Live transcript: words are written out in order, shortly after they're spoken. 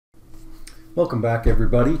Welcome back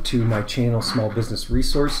everybody to my channel Small Business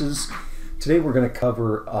Resources. Today we're going to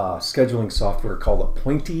cover scheduling software called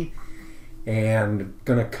Appointy, and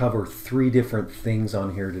going to cover three different things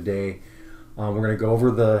on here today. We're going to go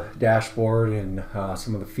over the dashboard and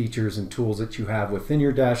some of the features and tools that you have within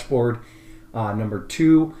your dashboard. Number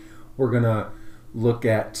two, we're going to look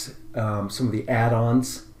at some of the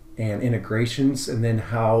add-ons and integrations, and then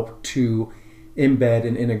how to embed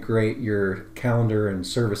and integrate your calendar and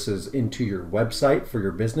services into your website for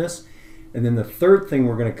your business. And then the third thing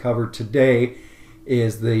we're going to cover today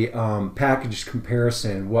is the package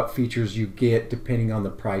comparison, what features you get depending on the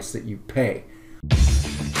price that you pay.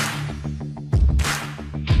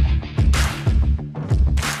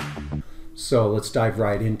 So let's dive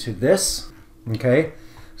right into this. Okay,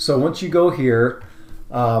 so once you go here,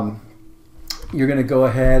 you're going to go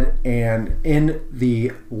ahead, and in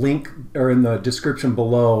the link or in the description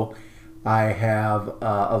below I have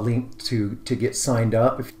a link to get signed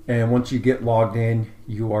up, and once you get logged in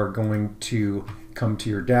you are going to come to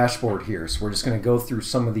your dashboard here. So we're just going to go through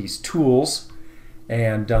some of these tools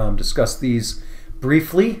and discuss these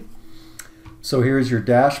briefly. So here's your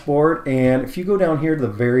dashboard, and if you go down here to the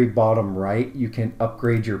very bottom right, you can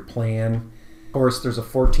upgrade your plan. Of course, there's a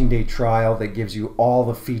 14-day trial that gives you all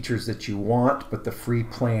the features that you want, but the free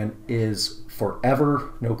plan is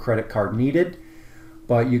forever, no credit card needed.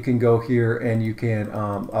 But you can go here and you can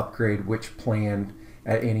upgrade which plan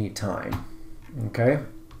at any time. Okay,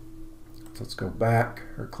 so let's go back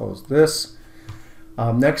or close this.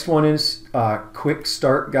 Next one is quick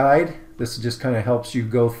start guide. This just kind of helps you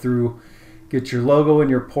go through, get your logo and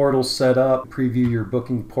your portal set up, preview your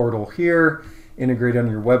booking portal here, integrate on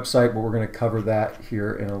your website, but we're going to cover that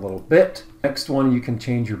here in a little bit. Next one, you can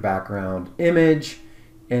change your background image,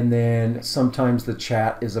 and then sometimes the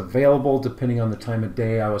chat is available depending on the time of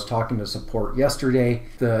day. I was talking to support yesterday.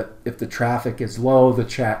 If the traffic is low, the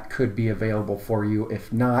chat could be available for you.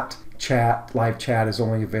 If not, live chat is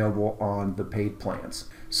only available on the paid plans.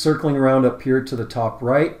 Circling around up here to the top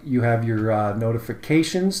right, you have your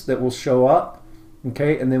notifications that will show up.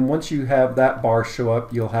 Okay, and then once you have that bar show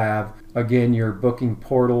up, you'll have again your booking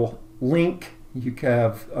portal link. You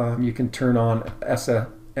can turn on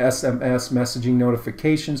SMS messaging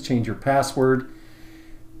notifications, change your password.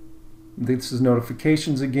 This is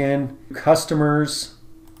notifications again, customers,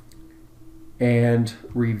 and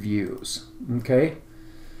reviews. Okay,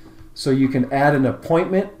 so you can add an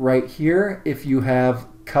appointment right here. If you have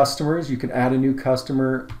customers, you can add a new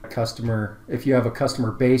customer. If you have a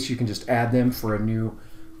customer base, you can just add them for a new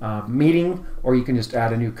meeting, or you can just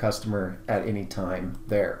add a new customer at any time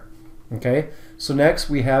there. Okay, so next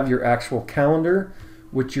we have your actual calendar,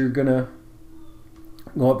 which you're gonna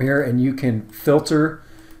go up here and you can filter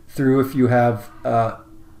through if you have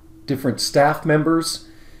different staff members.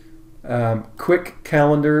 Quick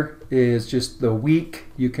calendar is just the week.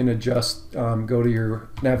 You can adjust,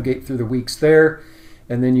 navigate through the weeks there,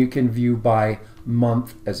 and then you can view by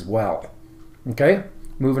month as well. Okay,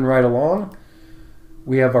 moving right along,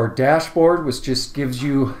 we have our dashboard, which just gives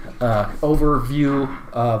you an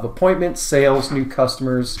overview of appointments, sales, new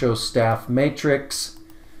customers, shows staff matrix,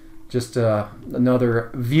 just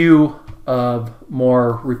another view of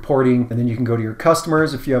more reporting. And then you can go to your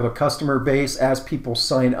customers. If you have a customer base, as people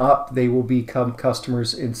sign up, they will become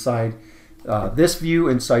customers inside this view,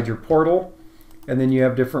 inside your portal. And then you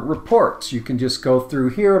have different reports. You can just go through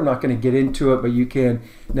here. I'm not going to get into it, but you can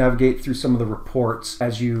navigate through some of the reports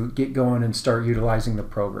as you get going and start utilizing the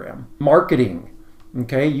program. Marketing.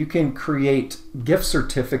 Okay, you can create gift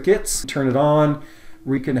certificates, turn it on.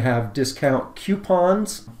 We can have discount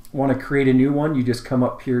coupons. Want to create a new one, you just come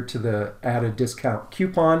up here to the add a discount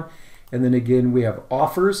coupon, and then again we have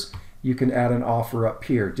offers. You can add an offer up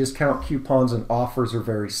here. Discount coupons and offers are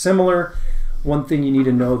very similar. One thing you need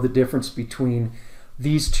to know, the difference between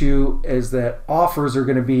these two is that offers are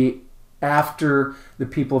going to be after the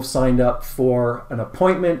people have signed up for an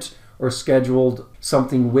appointment or scheduled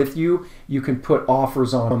something with you. You can put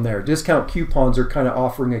offers on there. Discount coupons are kind of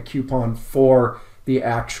offering a coupon for the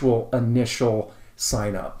actual initial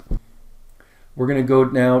sign up. We're going to go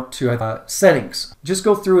now to settings. Just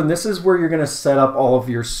go through, and this is where you're going to set up all of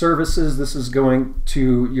your services. This is going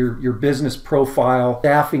to your business profile,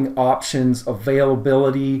 staffing options,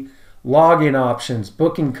 availability, login options,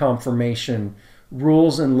 booking confirmation,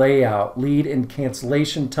 rules and layout, lead and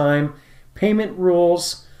cancellation time, payment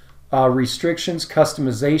rules, restrictions,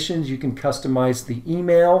 customizations. You can customize the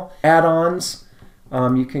email, add-ons.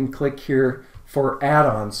 You can click here for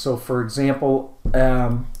add-ons. So for example,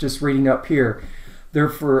 just reading up here, They're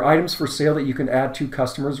for items for sale that you can add to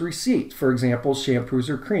customers' receipts. For example, shampoos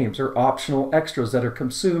or creams, or optional extras that are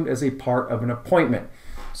consumed as a part of an appointment.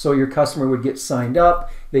 So your customer would get signed up,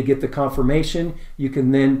 they get the confirmation, you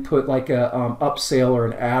can then put like a upsell or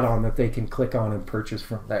an add-on that they can click on and purchase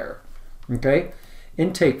from there. Okay?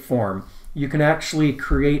 Intake form. You can actually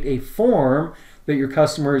create a form that your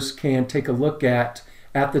customers can take a look at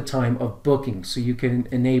the time of booking. So you can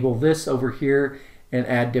enable this over here and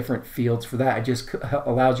add different fields for that. It just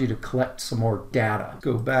allows you to collect some more data.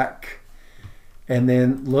 Go back and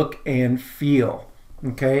then look and feel.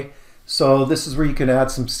 Okay? So this is where you can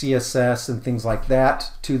add some CSS and things like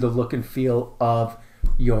that to the look and feel of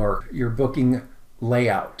your booking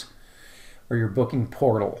layout or your booking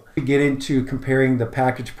portal. We get into comparing the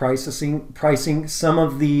package pricing. Some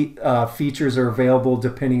of the features are available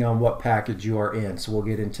depending on what package you are in. So we'll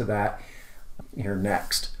get into that here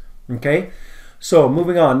next. Okay, so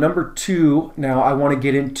moving on. Number 2, now I want to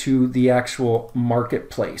get into the actual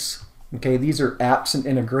marketplace. Okay, these are apps and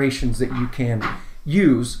integrations that you can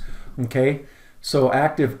use. Okay, so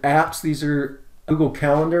active apps, these are Google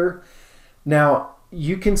Calendar. Now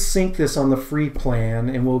you can sync this on the free plan,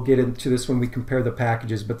 and we'll get into this when we compare the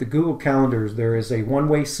packages, but the Google Calendars, there is a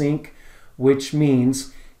one-way sync, which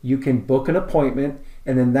means you can book an appointment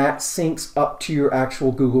and then that syncs up to your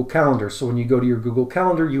actual Google Calendar. So when you go to your Google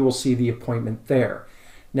Calendar, you will see the appointment there.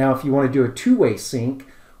 Now if you want to do a two-way sync,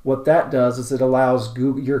 what that does is it allows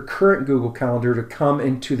your current Google Calendar to come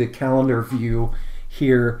into the calendar view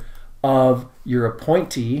here of your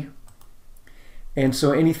appointee, and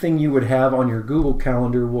so anything you would have on your Google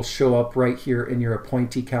Calendar will show up right here in your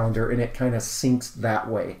appointee calendar, and it kind of syncs that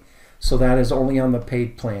way. So that is only on the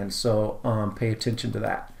paid plan, so pay attention to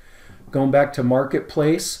that. Going back to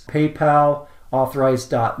Marketplace, PayPal,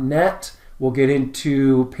 Authorized.net. We'll get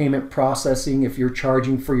into payment processing if you're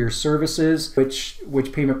charging for your services, which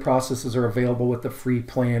payment processes are available with the free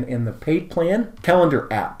plan and the paid plan. Calendar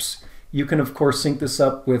apps. You can, of course, sync this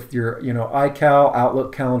up with your iCal,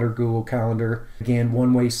 Outlook Calendar, Google Calendar. Again,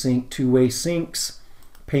 one-way sync, two-way syncs.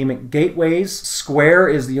 Payment gateways. Square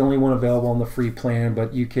is the only one available on the free plan,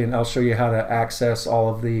 but I'll show you how to access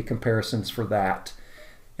all of the comparisons for that.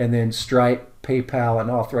 And then Stripe, PayPal,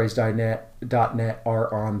 and Authorized.net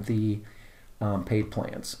are on the paid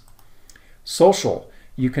plans. Social.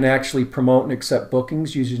 You can actually promote and accept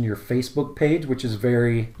bookings using your Facebook page, which is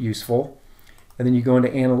very useful. And then you go into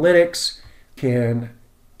analytics, can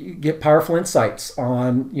get powerful insights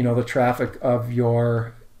on the traffic of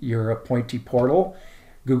your appointee portal.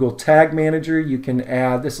 Google Tag Manager, you can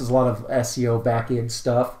add, this is a lot of SEO back-end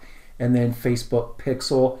stuff, and then Facebook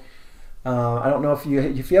Pixel. I don't know if you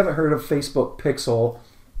haven't heard of Facebook Pixel,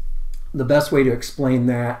 the best way to explain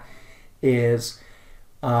that is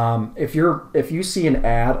if you see an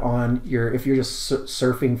ad if you're just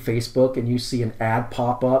surfing Facebook and you see an ad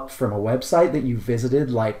pop up from a website that you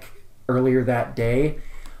visited like earlier that day,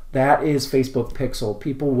 that is Facebook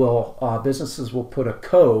Pixel. Businesses will put a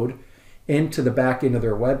code into the back end of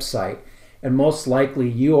their website, and most likely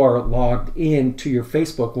you are logged in to your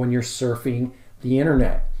Facebook when you're surfing the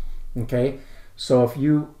internet. Okay, so if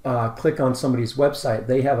you click on somebody's website,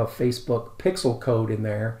 they have a Facebook Pixel code in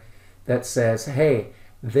there that says, hey,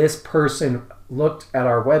 this person looked at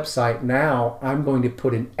our website, now I'm going to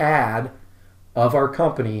put an ad of our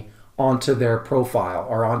company onto their profile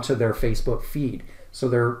or onto their Facebook feed, so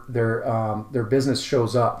their business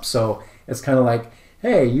shows up. So it's kind of like,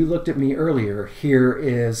 hey, you looked at me earlier, here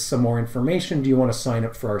is some more information, do you want to sign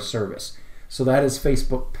up for our service? So that is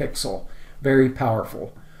Facebook Pixel, very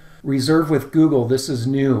powerful. Reserve with Google, this is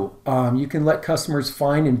new. You can let customers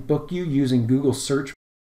find and book you using Google search.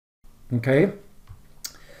 Okay,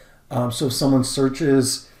 so if someone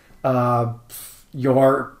searches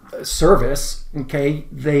your service, okay,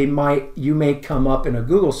 you may come up in a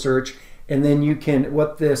Google search, and then you can,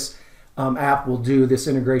 what this app will do, this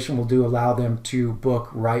integration will do, allow them to book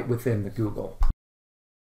right within the Google.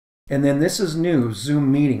 And then this is new,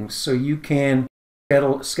 Zoom meetings. So you can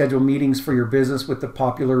schedule meetings for your business with the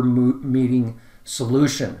popular meeting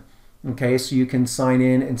solution. Okay, so you can sign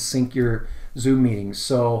in and sync your Zoom meetings.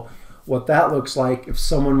 So what that looks like, if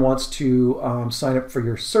someone wants to sign up for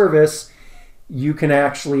your service, you can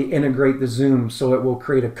actually integrate the Zoom, so it will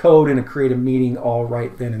create a code and create a meeting all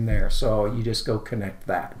right then and there. So you just go connect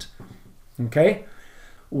that. Okay,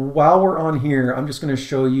 while we're on here, I'm just going to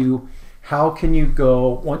show you how can you go,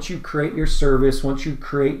 once you create your service, once you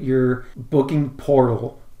create your booking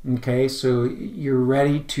portal, okay, so you're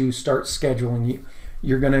ready to start scheduling,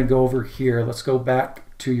 you're going to go over here. Let's go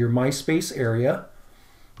back to your MySpace area.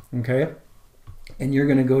 Okay, and you're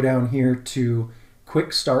going to go down here to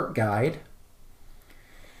Quick Start Guide,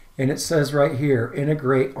 And it says right here,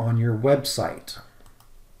 integrate on your website.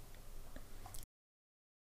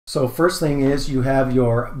 So first thing is you have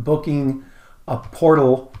your booking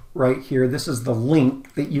portal right here. This is the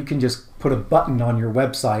link that you can just put a button on your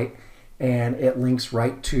website and it links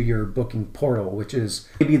right to your booking portal, which is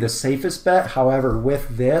maybe the safest bet. However,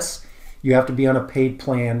 with this, you have to be on a paid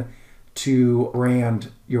plan to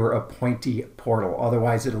brand your Appointy portal.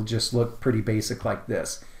 Otherwise, it'll just look pretty basic like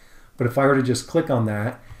this. But if I were to just click on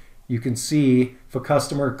that, you can see if a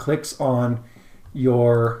customer clicks on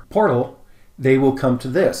your portal, they will come to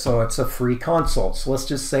this. So it's a free consult. So let's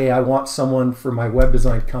just say I want someone for my web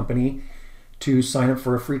design company to sign up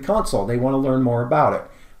for a free consult. They want to learn more about it.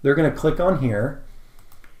 They're going to click on here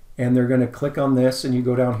and they're going to click on this, and you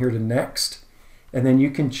go down here to next, and then you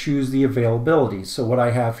can choose the availability. So what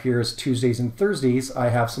I have here is Tuesdays and Thursdays. I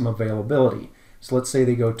have some availability. So let's say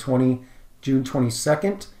they go June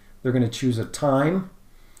 22nd. They're going to choose a time.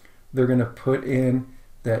 They're going to put in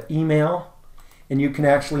the email, and you can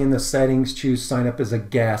actually in the settings choose sign up as a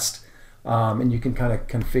guest, and you can kind of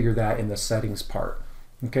configure that in the settings part.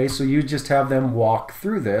 Okay, so you just have them walk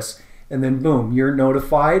through this, and then boom, you're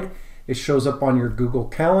notified. It shows up on your Google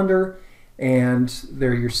Calendar, and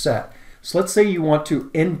there you're set. So let's say you want to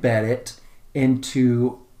embed it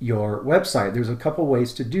into your website. There's a couple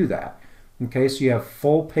ways to do that. Okay, so you have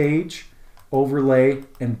full page, overlay,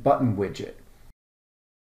 and button widget.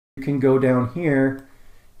 You can go down here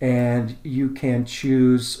and you can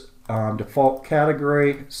choose default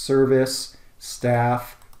category, service,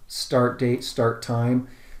 staff, start date, start time.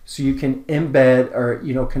 So you can embed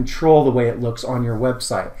or control the way it looks on your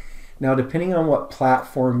website. Now, depending on what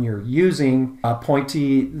platform you're using,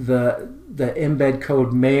 Appointy, the embed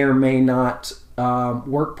code may or may not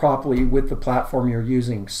work properly with the platform you're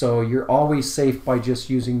using. So you're always safe by just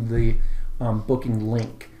using the booking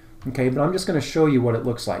link. Okay, but I'm just going to show you what it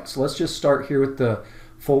looks like. So let's just start here with the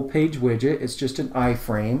full page widget. It's just an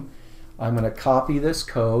iframe. I'm going to copy this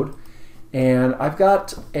code, and I've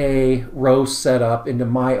got a row set up into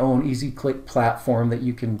my own EasyClick platform that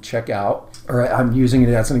you can check out. Or I'm using it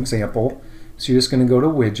as an example. So you're just going to go to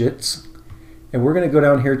widgets, and we're going to go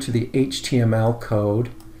down here to the HTML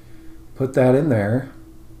code, put that in there,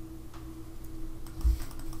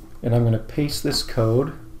 and I'm going to paste this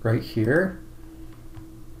code right here.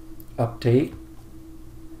 Update,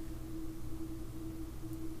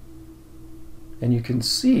 and you can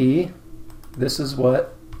see this is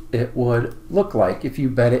what it would look like if you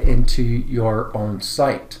embed it into your own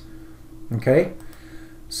site. Okay,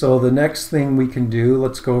 so the next thing we can do,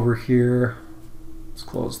 let's go over here, let's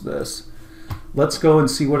close this. Let's go and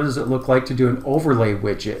see what does it look like to do an overlay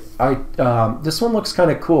widget. This one looks kind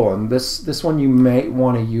of cool, and this one you may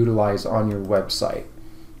want to utilize on your website.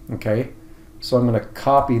 Okay, so I'm going to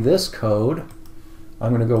copy this code. I'm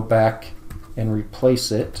going to go back and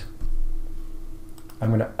replace it. I'm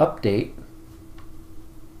going to update.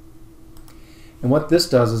 And what this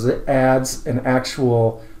does is it adds an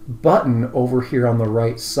actual button over here on the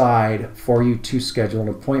right side for you to schedule an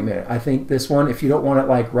appointment. I think this one, if you don't want it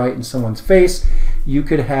like right in someone's face, you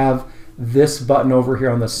could have this button over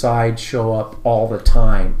here on the side show up all the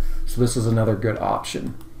time. So this is another good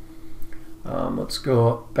option. Let's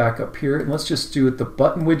go back up here and let's just do what the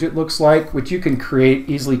button widget looks like, which you can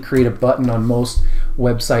easily create a button on most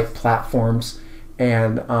website platforms,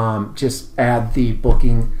 and just add the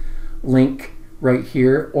booking link right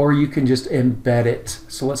here, or you can just embed it.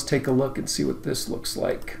 So let's take a look and see what this looks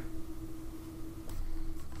like.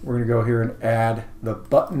 We're going to go here and add the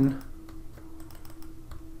button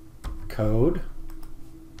code.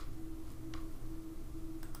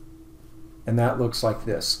 And that looks like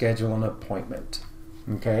this, schedule an appointment.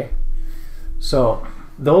 Okay, so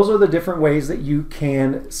those are the different ways that you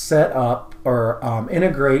can set up or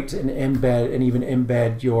integrate and embed, and even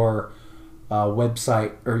embed your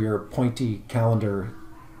website or your Appointy calendar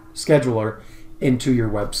scheduler into your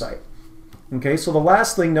website. Okay, so the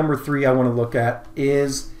last thing, number 3, I want to look at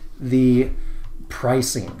is the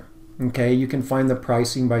pricing. Okay, you can find the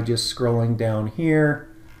pricing by just scrolling down here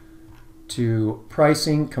to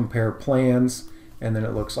pricing, compare plans, and then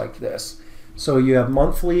it looks like this. So you have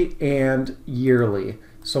monthly and yearly.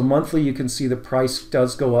 So monthly, you can see the price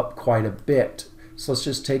does go up quite a bit. So let's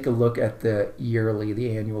just take a look at the yearly,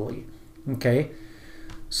 the annually. Okay,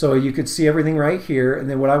 so you could see everything right here, and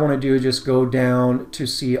then what I want to do is just go down to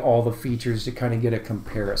see all the features to kind of get a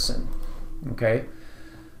comparison. Okay,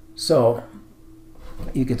 so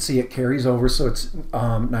you can see it carries over, so it's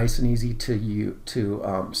nice and easy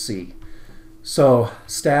to see. So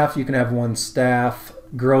staff, you can have 1 staff.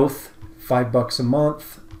 Growth, $5 a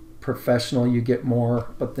month. Professional, you get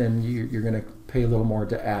more, but then you're going to pay a little more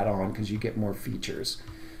to add on because you get more features.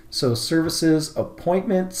 So services,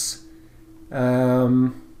 appointments,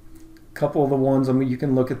 couple of the ones, I mean, you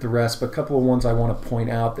can look at the rest, but a couple of ones I want to point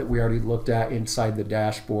out that we already looked at inside the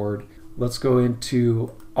dashboard. Let's go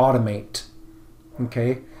into automate.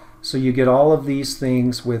 Okay, so you get all of these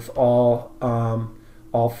things with all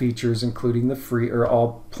features, including the free, or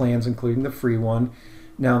all plans, including the free one.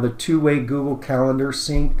 Now the two-way Google Calendar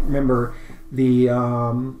sync. Remember, you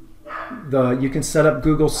can set up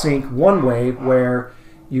Google Sync one way, where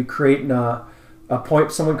you create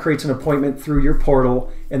someone creates an appointment through your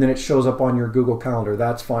portal, and then it shows up on your Google Calendar.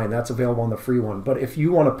 That's fine. That's available on the free one. But if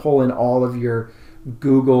you want to pull in all of your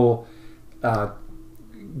Google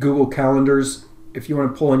calendars, if you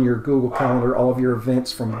want to pull in your Google Calendar, all of your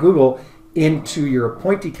events from Google into your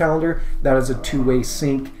Appointy calendar, that is a two-way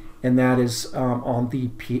sync, and that is on the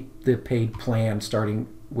paid plan starting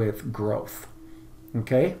with growth.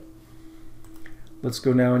 Okay, let's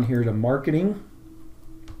go now in here to marketing.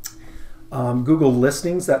 Google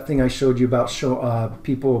listings, that thing I showed you about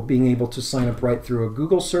people being able to sign up right through a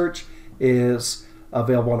Google search, is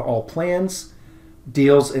available on all plans.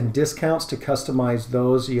 Deals and discounts, to customize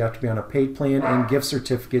those, you have to be on a paid plan, and gift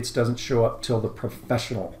certificates doesn't show up till the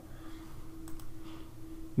professional.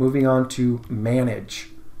 Moving on to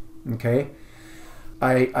manage. Okay,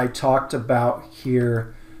 I talked about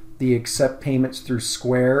here the accept payments through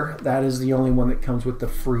Square. That is the only one that comes with the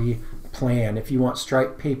free plan. If you want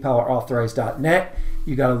Stripe, PayPal, or Authorize.net,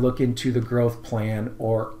 you got to look into the growth plan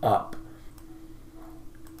or up.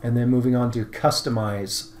 And then moving on to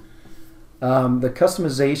customize. The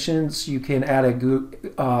customizations, you can add a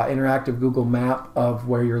interactive Google map of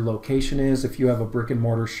where your location is. If you have a brick and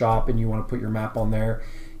mortar shop and you want to put your map on there,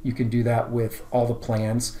 you can do that with all the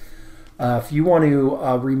plans. If you want to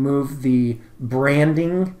remove the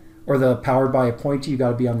branding or the Powered by Appointy, you got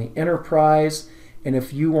to be on the enterprise. And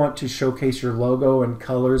if you want to showcase your logo and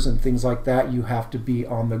colors and things like that, you have to be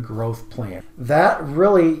on the growth plan. That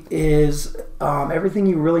really is everything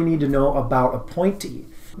you really need to know about Appointy.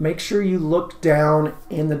 Make sure you look down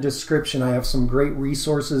in the description. I have some great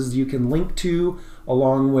resources you can link to,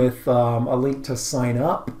 along with a link to sign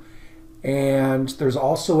up. And there's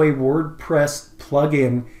also a WordPress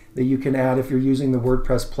plugin that you can add if you're using the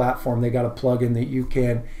WordPress platform. They got a plugin that you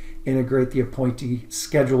can integrate the Appointy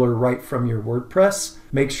scheduler right from your WordPress.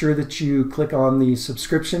 Make sure that you click on the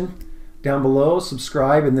subscription down below,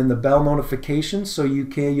 subscribe, and then the bell notification so you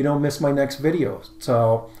don't miss my next video.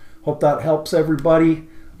 So hope that helps everybody.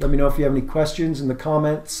 Let me know if you have any questions in the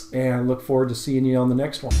comments, and look forward to seeing you on the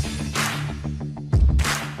next one.